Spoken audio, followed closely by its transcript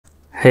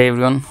Hey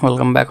everyone,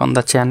 welcome back on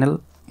the channel.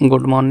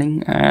 Good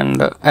morning,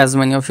 and as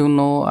many of you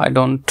know, I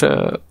don't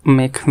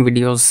make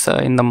videos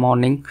in the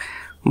morning,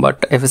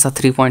 but FSR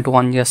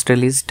 3.1 just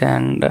released,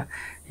 and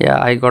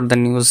yeah, I got the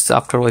news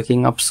after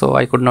waking up, so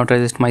I could not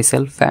resist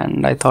myself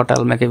and I thought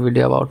I'll make a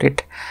video about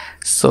it.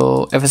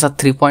 So FSR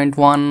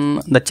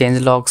 3.1, the change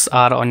logs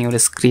are on your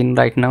screen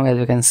right now. As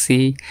you can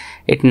see,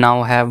 it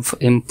now have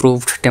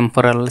improved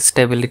temporal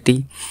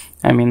stability,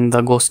 I mean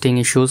the ghosting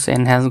issues,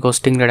 enhanced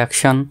ghosting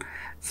reduction,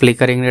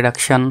 flickering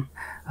reduction.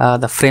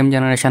 The frame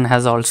generation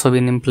has also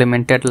been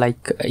implemented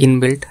like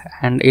inbuilt,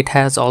 and it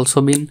has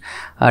also been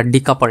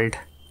decoupled,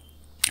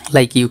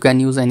 like you can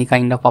use any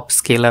kind of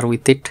upscaler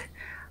with it.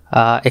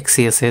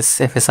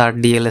 XCSS,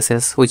 FSR,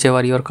 DLSS,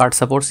 whichever your card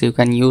supports, you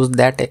can use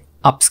that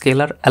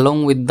upscaler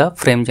along with the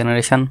frame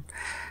generation.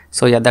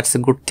 So yeah, that's a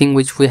good thing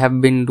which we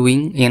have been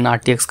doing in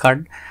RTX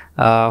card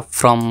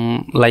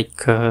from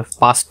like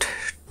past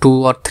 2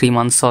 or 3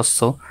 months or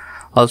so.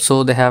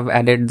 Also, they have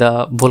added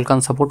the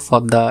Vulkan support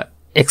for the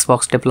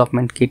Xbox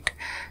development kit.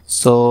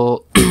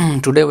 So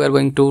today we are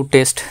going to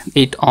test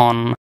it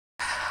on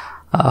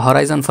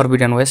Horizon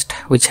Forbidden West,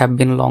 which have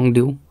been long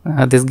due.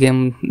 This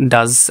game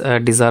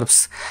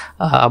deserves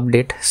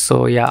update.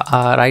 So yeah,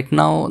 right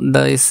now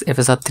this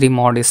FSR 3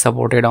 mod is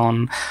supported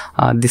on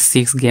these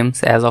 6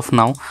 games as of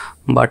now,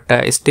 but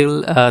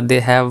still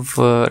they have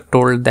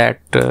told that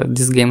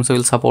these games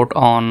will support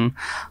on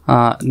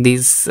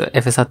these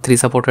FSR 3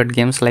 supported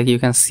games. Like you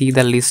can see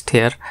the list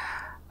here: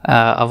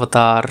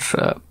 Avatar,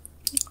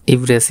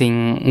 Eve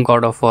Racing,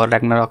 God of War,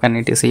 Ragnarok, and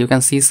etc. You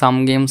can see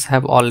some games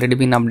have already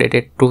been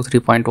updated to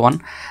 3.1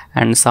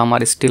 and some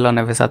are still on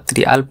FSR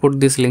 3. I'll put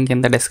this link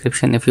in the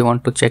description if you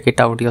want to check it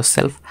out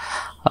yourself.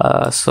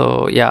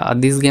 So yeah,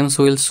 these games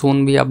will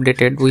soon be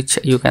updated, which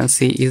you can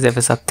see is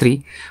FSR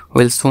 3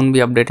 will soon be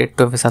updated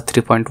to FSR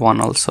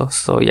 3.1 also.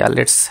 So yeah,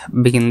 let's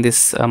begin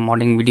this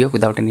modding video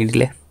without any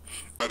delay.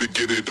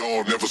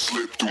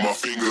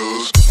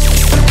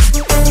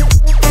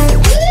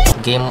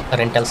 Game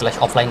rental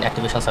 / offline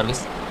activation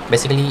service.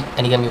 Basically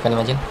any game you can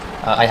imagine.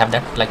 I have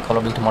that, like Call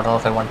of Duty Modern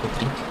Warfare 1, 2,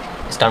 3,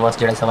 Star Wars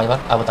Jedi Survivor,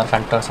 Avatar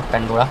Frontiers of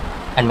Pandora,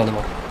 and many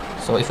more.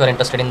 So if you are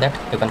interested in that,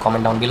 you can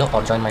comment down below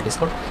or join my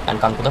Discord and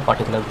come to the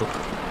particular group.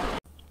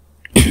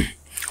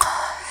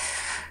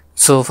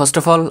 So first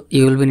of all,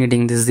 you will be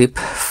needing this zip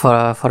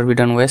for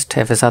Forbidden West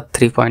FSR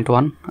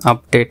 3.1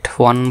 update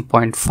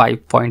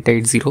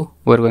 1.5.80.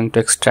 We're going to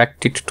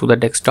extract it to the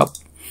desktop.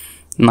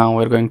 Now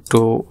we're going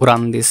to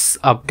run this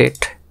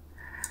update.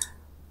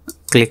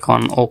 Click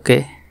on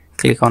OK,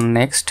 click on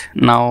next.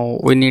 Now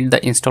we need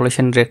the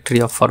installation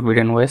directory of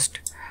Forbidden West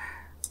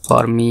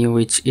for me,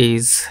 which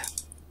is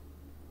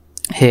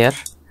here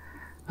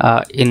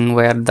in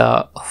where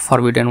the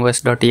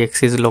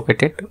forbiddenwest.exe is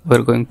located.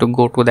 We're going to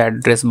go to the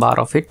address bar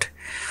of it.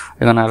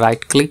 We're gonna right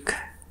click,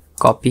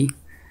 copy,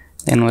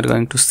 then we're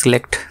going to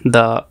select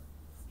the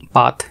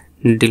path,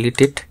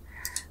 delete it,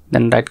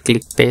 then right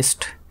click,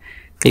 paste,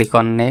 click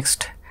on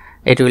next.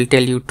 It will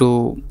tell you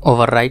to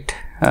overwrite,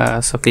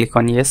 so click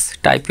on yes.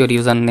 Type your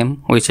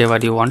username, whichever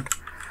you want.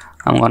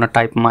 I'm gonna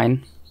type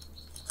mine.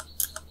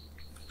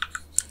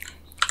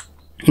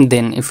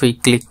 Then if we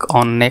click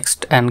on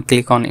next and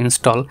click on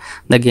install,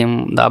 the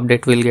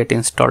update will get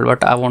installed,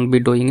 but I won't be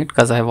doing it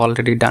because I have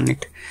already done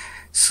it.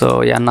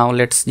 So yeah, now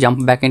let's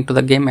jump back into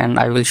the game and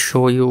I will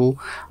show you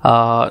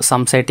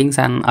some settings,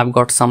 and I've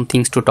got some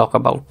things to talk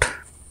about.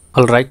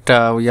 Alright,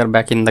 we are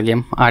back in the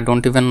game. I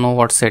don't even know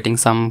what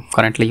settings I'm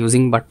currently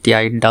using, but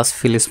yeah, it does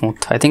feel smooth.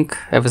 I think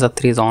FSR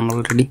 3 is on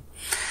already.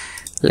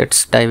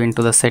 Let's dive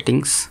into the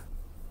settings.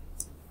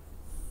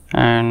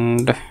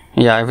 And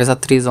yeah,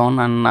 FSR 3 is on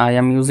and I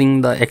am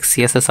using the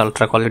XCSS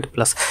Ultra Quality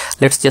Plus.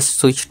 Let's just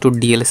switch to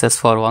DLSS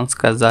for once,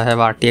 because I have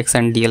RTX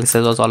and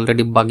DLSS was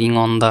already bugging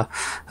on the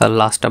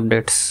last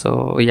update.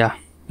 So yeah,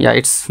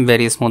 it's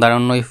very smooth. I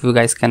don't know if you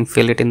guys can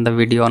feel it in the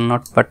video or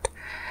not, but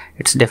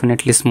it's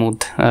definitely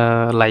smooth,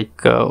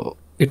 like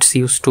it's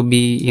used to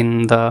be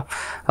in the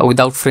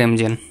without frame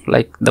gen.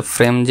 Like the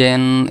frame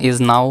gen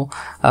is now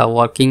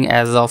working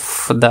as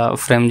of the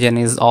frame gen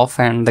is off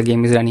and the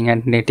game is running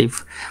at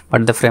native,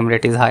 but the frame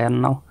rate is higher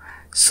now.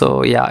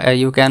 So yeah,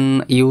 you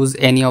can use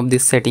any of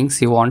these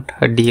settings you want: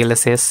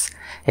 DLSS,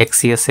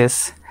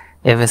 XCSS,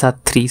 FSR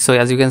 3. So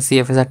as you can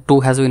see, FSR 2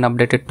 has been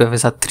updated to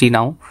FSR 3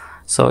 now.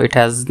 So it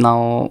has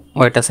now,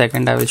 wait a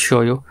second, I will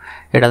show you.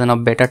 It has now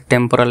better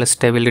temporal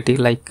stability.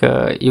 Like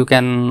you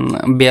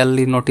can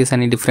barely notice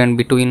any difference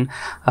between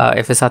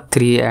FSR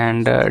 3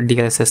 and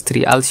DLSS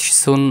 3. I'll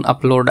soon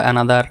upload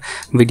another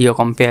video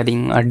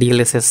comparing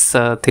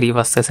DLSS 3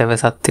 versus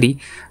FSR 3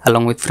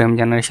 along with frame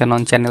generation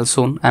on channel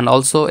soon. And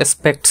also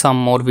expect some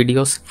more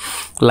videos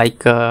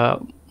like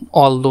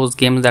all those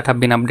games that have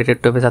been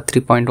updated to FSR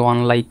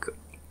 3.1, like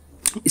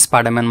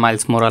Spider-Man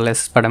Miles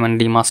Morales, Spider-Man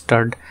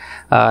Remastered,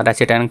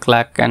 Ratchet and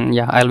Clank, and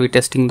yeah, I'll be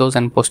testing those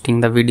and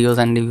posting the videos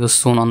and reviews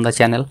soon on the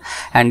channel.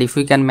 And if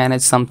we can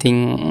manage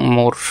something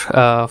more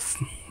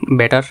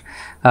better,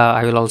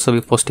 I will also be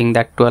posting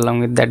that too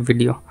along with that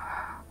video.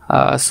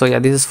 So yeah,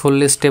 this is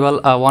fully stable.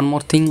 One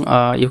more thing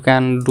you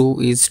can do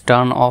is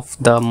turn off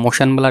the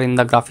motion blur in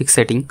the graphics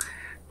setting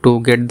to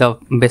get the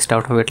best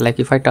out of it. Like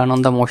if I turn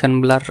on the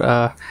motion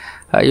blur,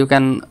 you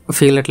can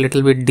feel it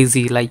little bit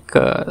dizzy, like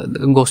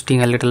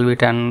ghosting a little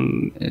bit,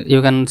 and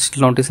you can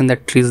still notice in the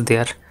trees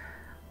there.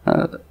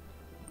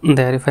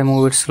 There, if I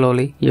move it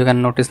slowly, you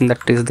can notice in the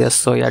trees there.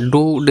 So yeah,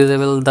 do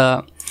disable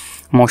the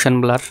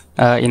motion blur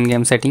in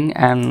game setting,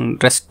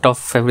 and rest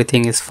of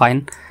everything is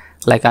fine.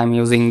 Like I'm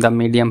using the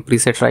medium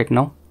preset right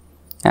now,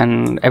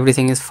 and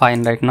everything is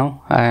fine right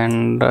now.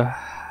 And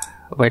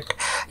wait,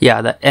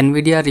 yeah, the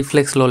NVIDIA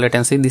reflex low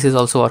latency, this is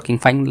also working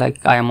fine.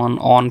 Like I am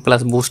on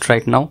plus boost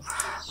right now,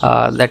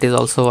 that is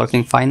also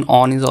working fine.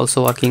 On is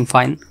also working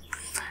fine.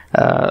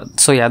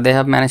 So yeah, they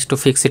have managed to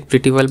fix it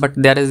pretty well, but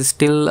there is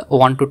still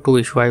 1 to 2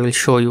 issue. I will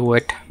show you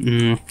it.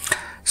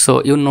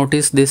 So you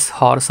notice this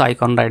horse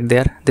icon right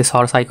there, this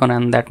horse icon,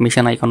 and that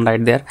mission icon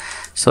right there.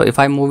 So if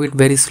I move it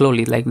very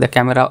slowly, like the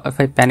camera, if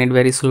I pan it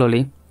very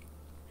slowly,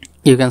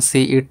 you can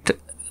see it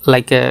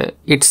like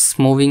it's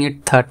moving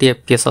at 30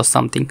 fps or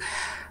something.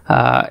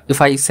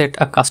 If I set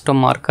a custom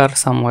marker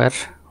somewhere,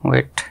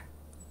 wait,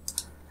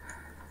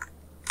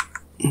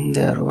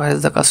 there, where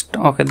is the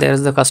custom? Okay, there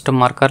is the custom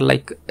marker.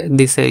 Like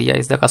this area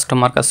is the custom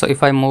marker. So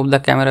if I move the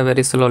camera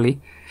very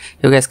slowly,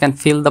 you guys can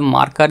feel the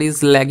marker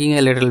is lagging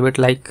a little bit.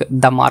 Like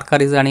the marker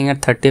is running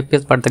at 30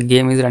 fps, but the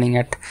game is running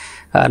at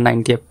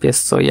 90 fps.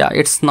 So yeah,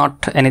 it's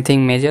not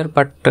anything major,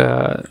 but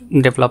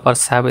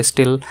developers have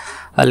still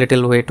a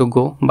little way to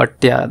go. But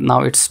yeah,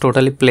 now it's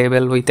totally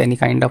playable with any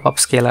kind of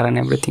upscaler and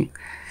everything.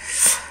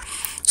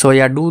 So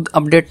yeah, do the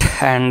update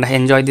and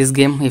enjoy this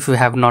game if you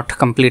have not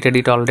completed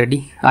it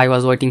already. I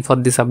was waiting for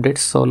this update,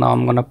 so now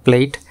I'm gonna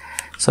play it.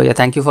 So yeah,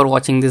 thank you for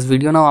watching this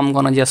video. Now I'm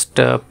gonna just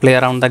play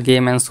around the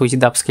game and switch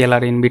the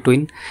upscaler in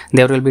between.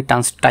 There will be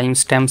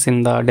timestamps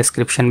in the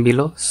description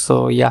below.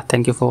 So yeah,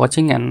 thank you for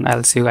watching, and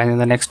I'll see you guys in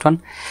the next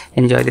one.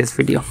 Enjoy this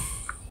video.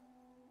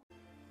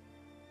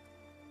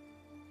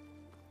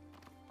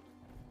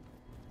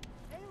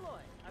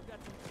 I've got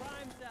some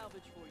prime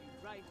salvage for you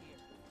right here.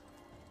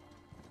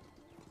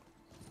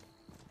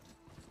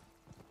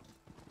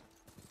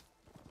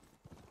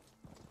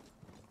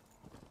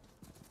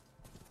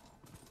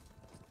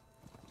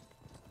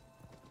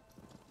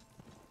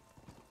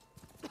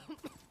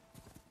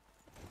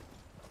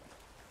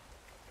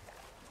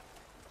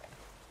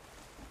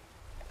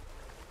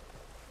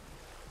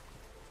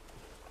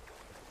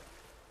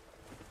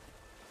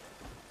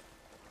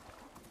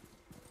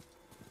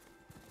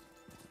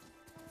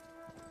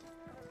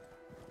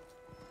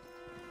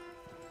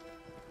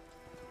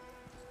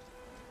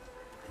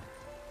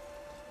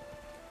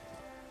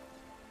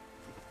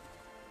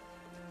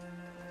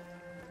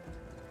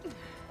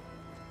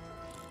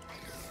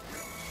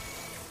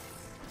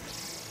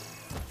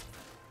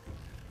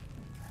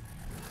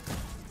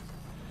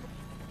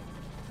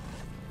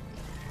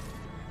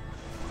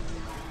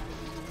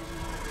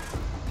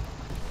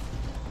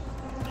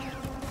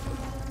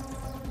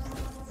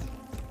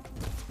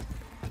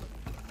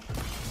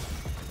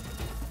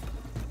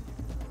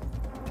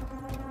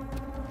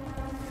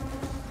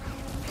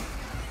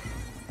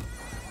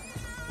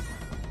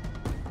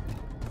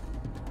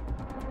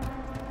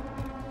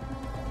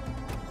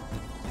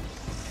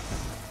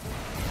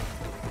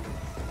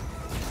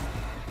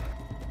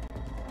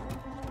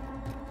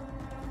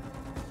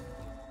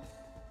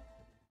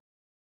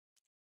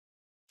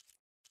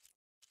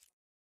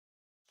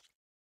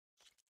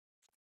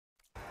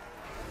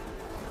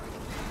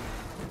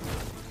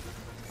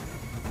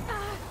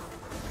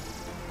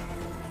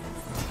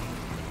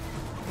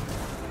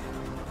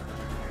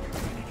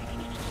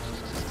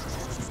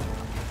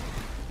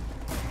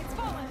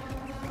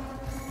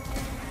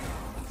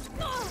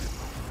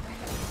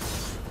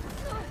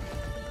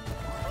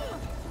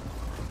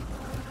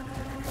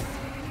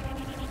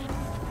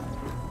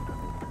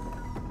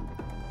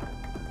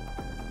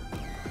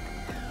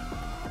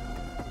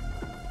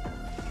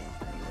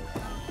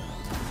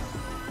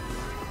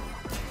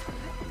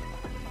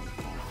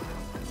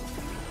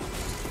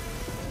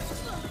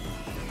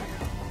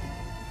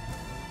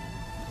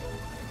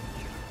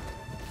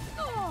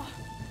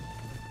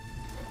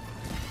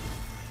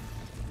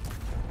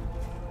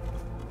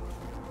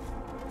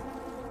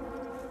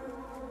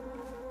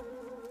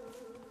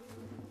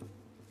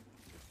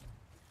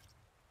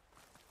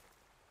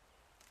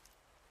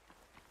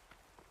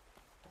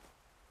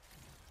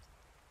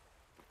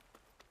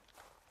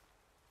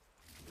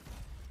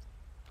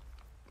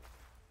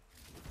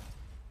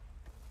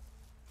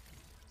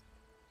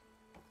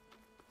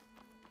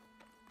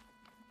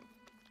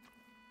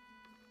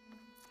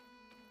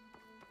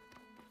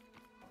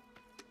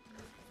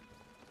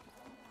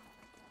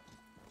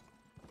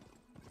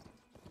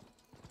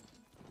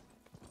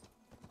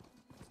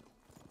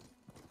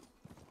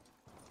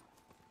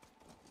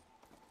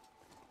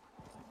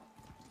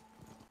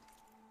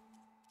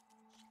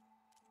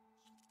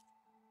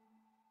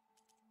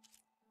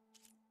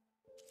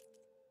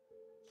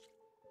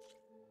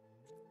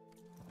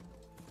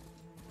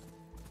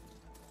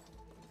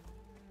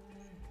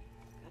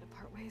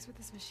 ways with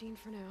this machine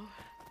for now.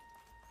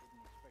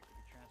 Didn't expect to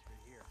be transferred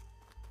here.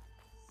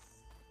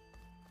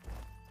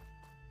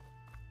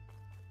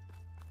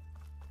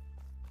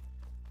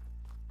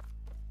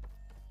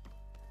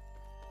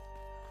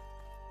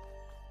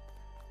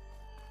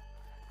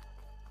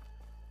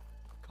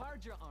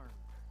 Carja arm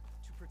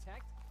to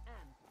protect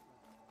and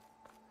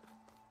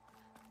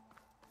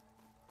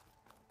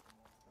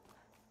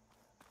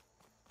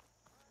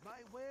My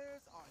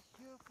wares are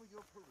here for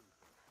your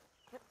perusal.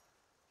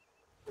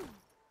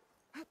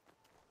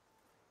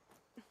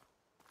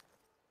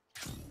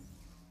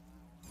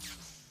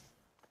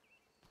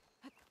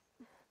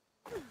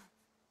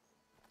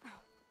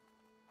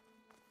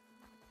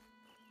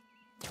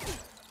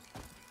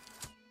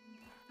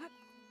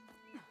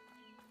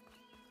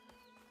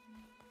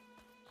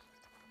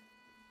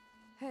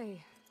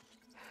 Hey,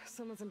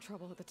 someone's in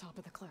trouble at the top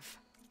of the cliff.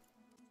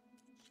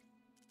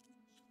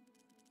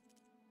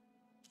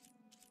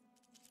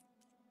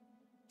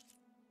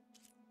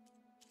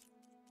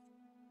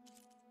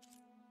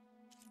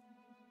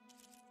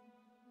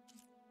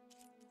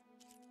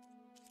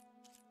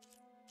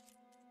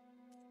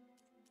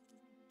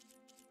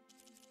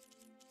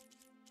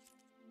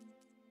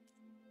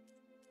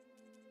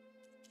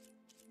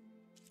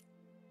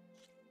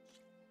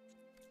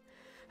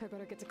 I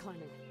better get to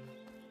climbing.